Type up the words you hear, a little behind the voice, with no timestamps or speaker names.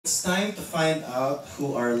It's time to find out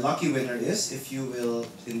who our lucky winner is. If you will,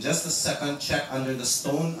 in just a second, check under the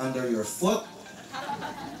stone under your foot.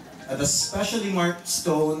 The specially marked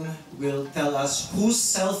stone will tell us whose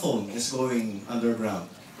cell phone is going underground.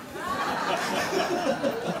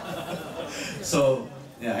 So,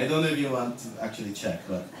 yeah, I don't know if you want to actually check,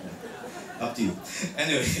 but up to you.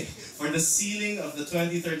 Anyway, for the sealing of the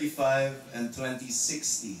 2035 and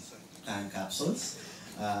 2060 time capsules,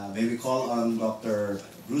 may we call on Dr.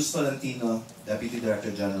 Bruce Valentino, Deputy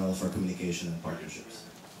Director General for Communication and Partnerships.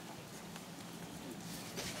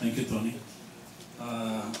 Thank you, Tony.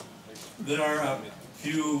 There are a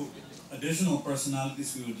few additional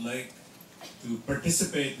personalities we would like to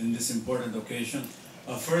participate in this important occasion.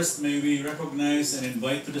 First, may we recognize and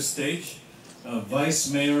invite to the stage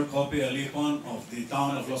Vice Mayor Kopi Alipon of the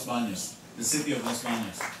town of Los Baños, the city of Los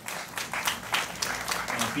Baños.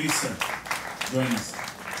 Please, sir, join us.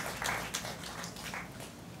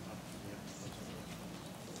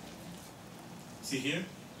 Is he here?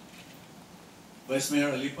 Vice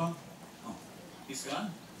Mayor Alipon? Oh, he's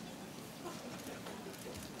gone?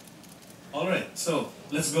 All right, so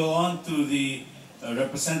let's go on to the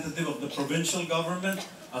representative of the provincial government,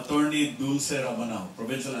 Attorney Dulce Rabanao,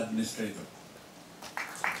 Provincial Administrator.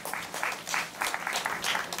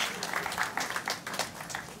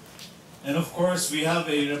 And of course, we have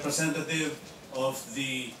a representative of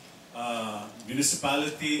the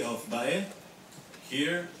municipality of Bae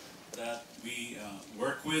here that we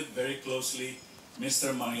work with very closely,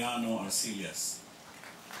 Mr. Mariano Arcillas.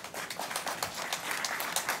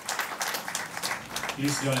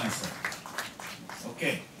 Please join us, sir.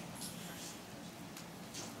 Okay.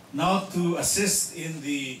 Now to assist in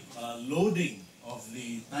the loading of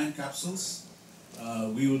the time capsules,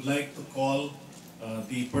 we would like to call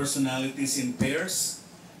the personalities in pairs,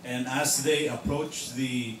 and as they approach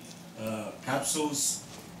the capsules,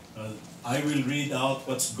 I will read out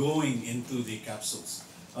what's going into the capsules.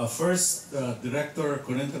 First, Director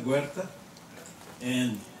Corenta Guerta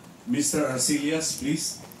and Mr. Arcillas,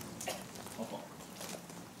 please.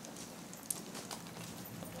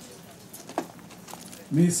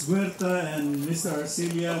 Ms. Guerta and Mr.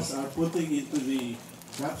 Arcillas are putting into the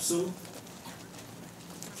capsule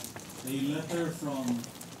a letter from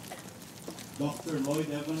Dr.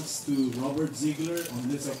 Lloyd Evans to Robert Ziegler on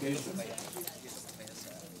this occasion.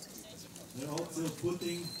 They're also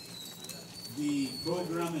putting the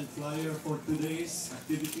program and flyer for today's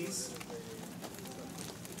activities.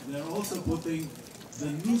 They're also putting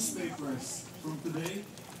the newspapers from today,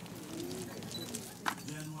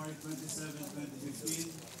 January 27,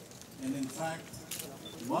 2015, and in fact,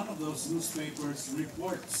 one of those newspapers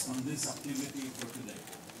reports on this activity for today.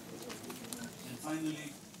 And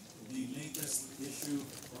finally, the latest issue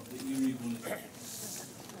of the IRRI Bulletin.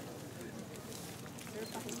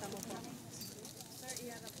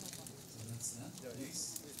 So that's that, please.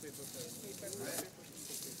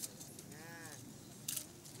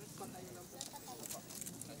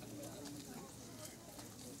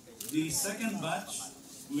 The second batch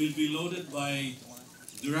will be loaded by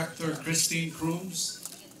Director Christine Crooms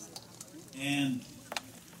and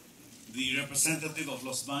the representative of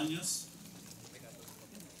Los Baños,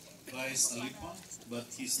 Vice Alipon, but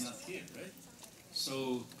he's not here, right?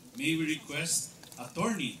 So may we request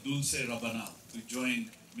Attorney Dulce Rabanao to join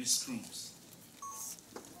Ms. Crooms.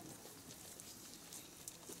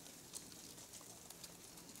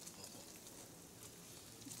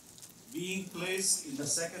 Being placed in the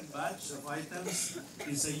second batch of items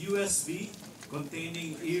is a USB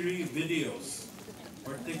containing IRRI videos,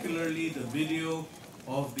 particularly the video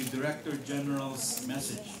of the Director General's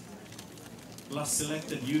message, plus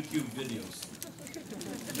selected YouTube videos.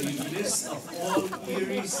 The list of all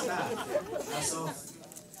IRRI staff as of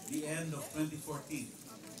the end of 2014,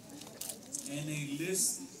 and a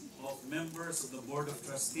list of members of the Board of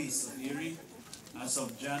Trustees of IRRI as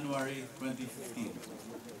of January 2015.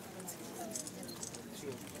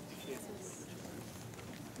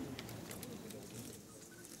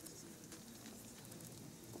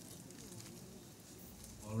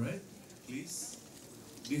 All right, please.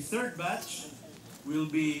 The third batch will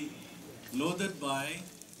be loaded by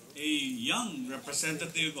a young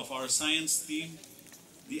representative of our science team,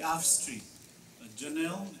 the AFSTRI.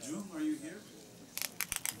 Janelle Jung, are you here?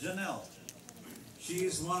 Janelle. She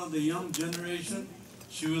is one of the young generation.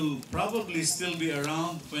 She will probably still be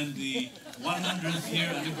around when the 100th year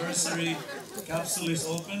anniversary capsule is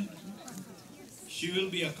open. She will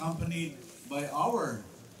be accompanied by our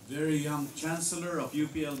very young Chancellor of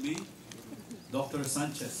UPLB, Dr.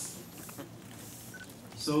 Sanchez.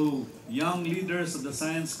 So, young leaders of the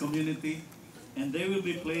science community and they will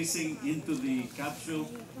be placing into the capsule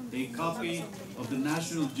a copy of the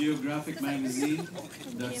National Geographic magazine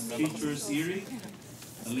that features IRRI,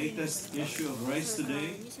 the latest issue of Rice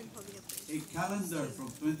Today, a calendar from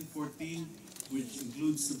 2014 which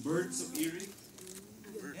includes the birds of IRRI,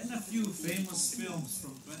 and a few famous films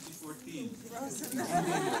from 2014, including a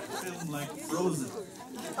film like Frozen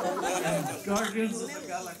and Guardians of the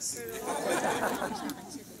Galaxy.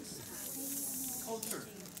 Culture.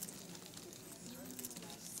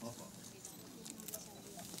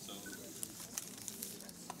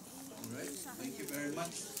 Alright, thank you very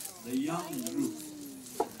much. The young group.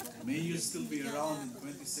 May you still be around in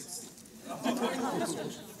 2060.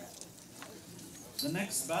 The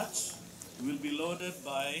next batch will be loaded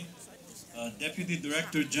by Deputy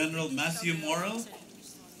Director General Matthew Morrell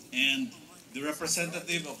and the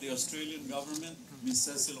representative of the Australian government, Ms.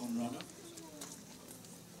 Cecil Onrana.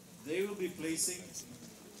 They will be placing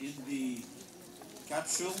in the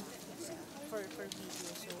capsule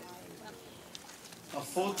a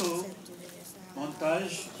photo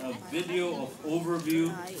montage, a video of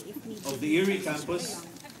overview of the IRRI campus,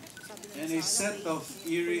 and a set of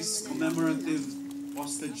IRRI's commemorative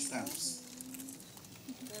postage stamps,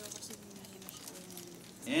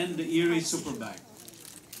 and the IRRI super bag,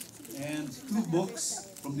 and 2 books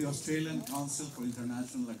from the Australian Council for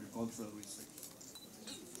International Agricultural Research.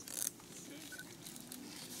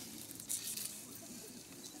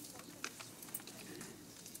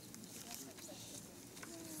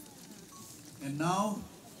 And now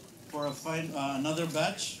for another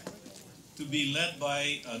batch to be led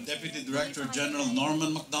by Deputy Director General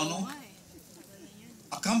Norman MacDonald,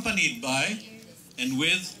 accompanied by and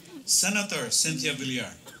with Senator Cynthia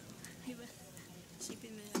Villar.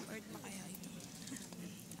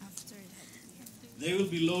 They will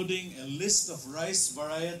be loading a list of rice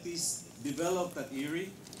varieties developed at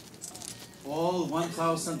IRRI, all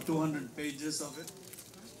 1,200 pages of it.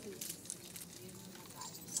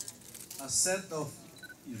 A set of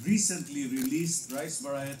recently released rice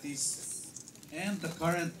varieties and the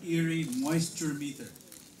current IRRI moisture meter.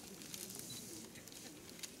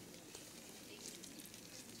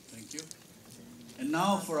 Thank you. And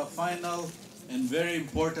now for a final and very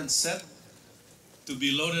important set to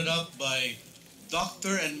be loaded up by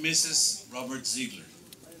Dr. and Mrs. Robert Ziegler.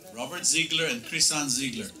 Robert Ziegler and Chrisanne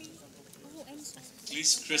Ziegler.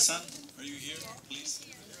 Please, Chrisanne, are you here? Please.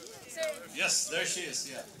 Yes, there she is,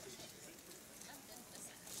 yeah.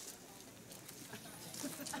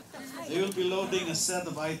 They will be loading a set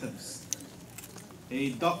of items. A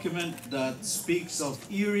document that speaks of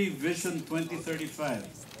IRRI Vision 2035,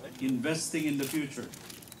 investing in the future.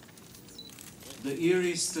 The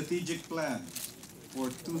IRRI Strategic Plan for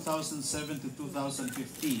 2007 to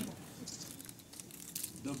 2015.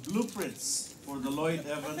 The blueprints for the Lloyd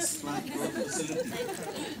Evans Plant Growth Facility.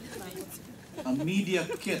 A media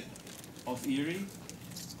kit of IRRI.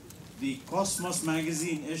 The Cosmos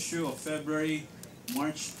magazine issue of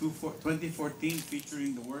March 2014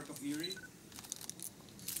 featuring the work of IRRI.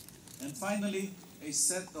 And finally, a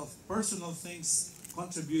set of personal things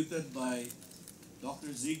contributed by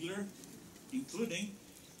Dr. Ziegler, including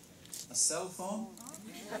a cell phone,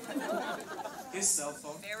 his cell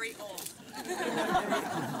phone. Very old.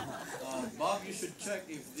 Bob, you should check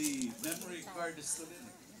if the memory card is still in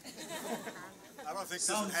it. I don't think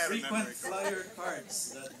Some this had a frequent memory. flyer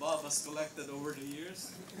cards that Bob has collected over the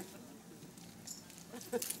years.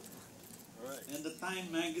 All right. And the Time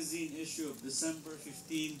magazine issue of December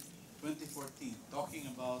 15, 2014, talking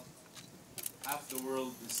about half the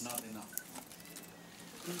world is not enough.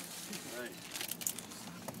 All right.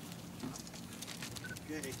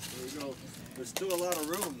 Okay, here we go. There's still a lot of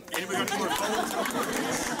room. Anybody got any more phones?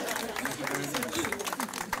 Thank you very much.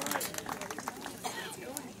 All right.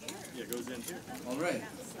 Yeah, it goes in here. All right.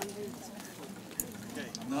 Okay.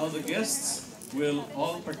 Now the guests will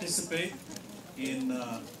all participate in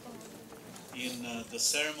the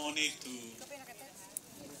ceremony to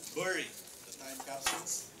bury the time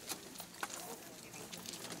capsules.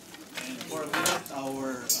 And for a minute,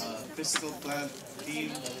 our physical plant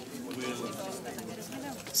team will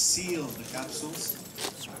seal the capsules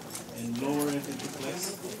and lower it into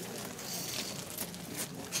place.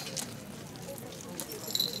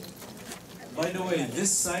 By the way,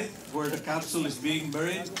 this site where the capsule is being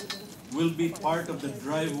buried will be part of the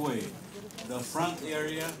driveway, the front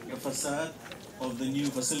area, the facade of the new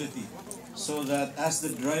facility. So that as the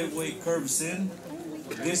driveway curves in,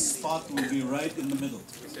 this spot will be right in the middle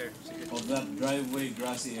of that driveway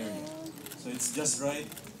grassy area. So it's just right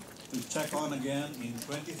to check on again in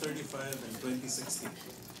 2035 and 2060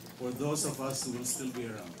 for those of us who will still be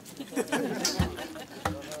around.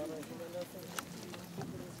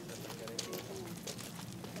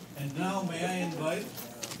 And now may I invite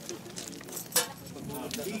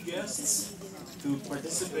key guests to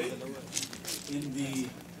participate in the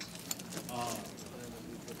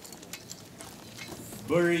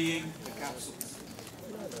burying the capsules.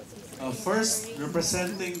 First,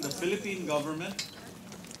 representing the Philippine government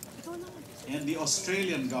and the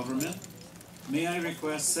Australian government, may I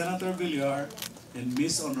request Senator Villar and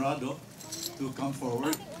Ms. Honrado to come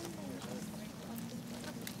forward.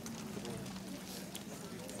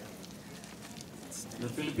 The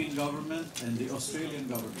Philippine government and the Australian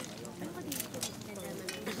government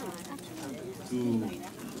to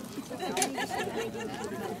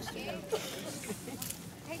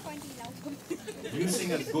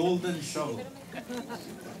using a golden shovel.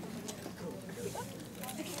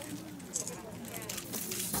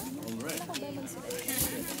 All right.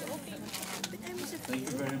 Thank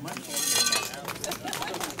you very much.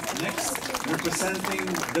 Next, representing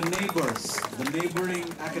the neighbors, the neighboring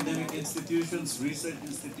academic institutions, research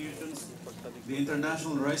institutions, the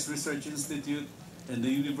International Rice Research Institute, and the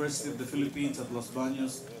University of the Philippines at Los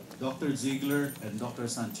Baños, Dr. Ziegler and Dr.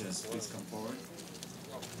 Sanchez. Please come forward.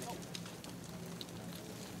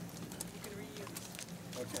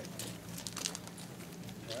 Okay.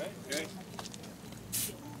 All right. Okay.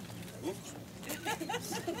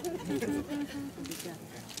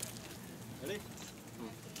 Ready?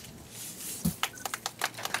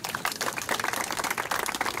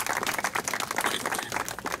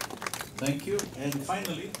 Thank you. And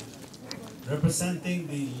finally, representing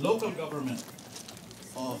the local government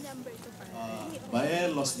of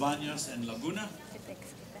Bael, Los Baños, and Laguna,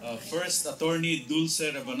 First Attorney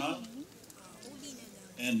Dulce Rebanal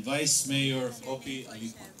and Vice Mayor Kopi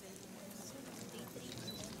Alipa.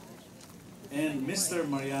 And Mr.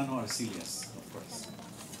 Mariano Arcillas, of course.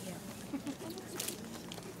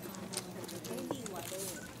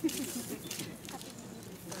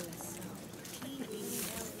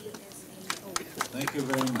 Thank you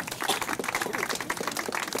very much.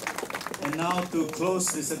 And now to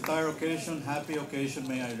close this entire occasion, happy occasion,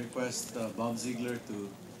 may I request Bob Ziegler to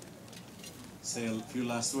say a few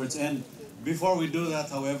last words. And before we do that,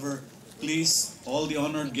 however, please, all the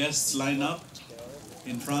honored guests line up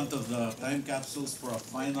in front of the time capsules for a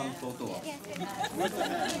final photo op. With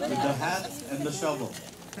the hat and the shovel.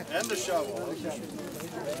 And the shovel. Okay.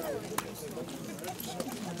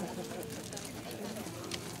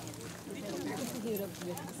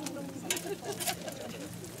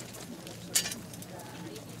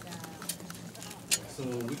 So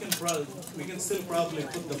we can still probably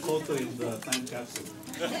put the photo in the time capsule.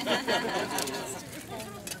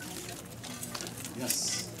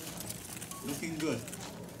 Yes, looking good.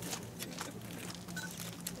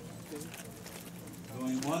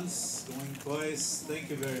 Going once, going twice. Thank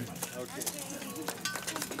you very much. Okay.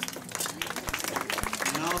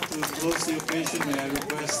 Now to close the occasion, may I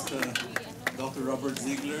request Dr. Robert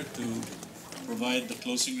Ziegler to provide the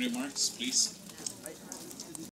closing remarks, please.